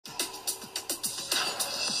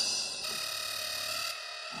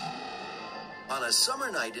On a summer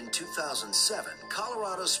night in 2007,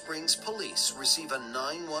 Colorado Springs police receive a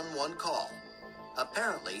 911 call.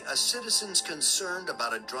 Apparently, a citizen's concerned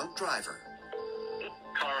about a drunk driver.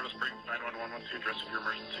 Colorado Springs 911, what's the address of your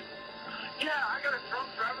emergency? Yeah, I got a drunk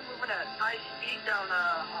driver moving at high speed down,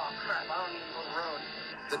 oh crap, I don't even know the road.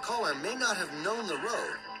 The caller may not have known the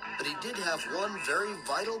road, but he did have one very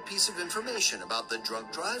vital piece of information about the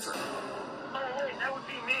drunk driver. Oh, wait, that would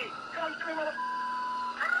be me. Come to me, mother...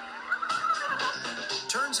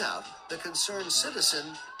 Turns out, the concerned citizen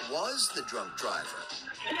was the drunk driver.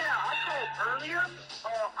 Yeah, I called earlier.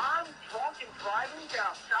 I'm drunk and driving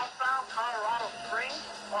down southbound Colorado Springs.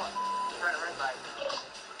 Oh, right, red light.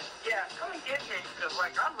 Yeah, come and get me, because,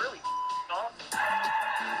 like, I'm really off.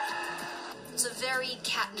 It's a very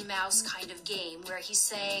cat and mouse kind of game where he's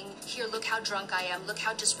saying, here, look how drunk I am, look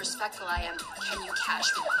how disrespectful I am, can you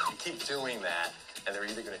catch me? You keep doing that, and they're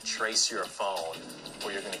either going to trace your phone,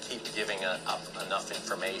 or you're going to keep giving up enough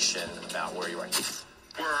information about where you are.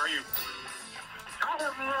 Where are you? I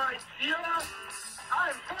have no idea.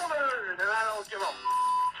 I'm covered, and I don't give a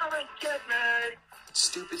come and get me.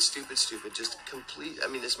 Stupid. Just complete. I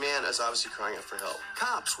mean, this man is obviously crying out for help.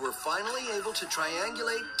 Cops were finally able to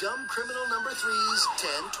triangulate dumb criminal number 3's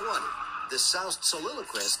 1020. The South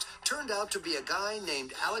soliloquist turned out to be a guy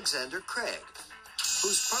named Alexander Craig,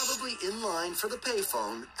 who's probably in line for the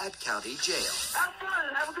payphone at county jail. Have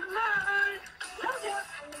fun. Have a good night.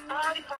 Bye.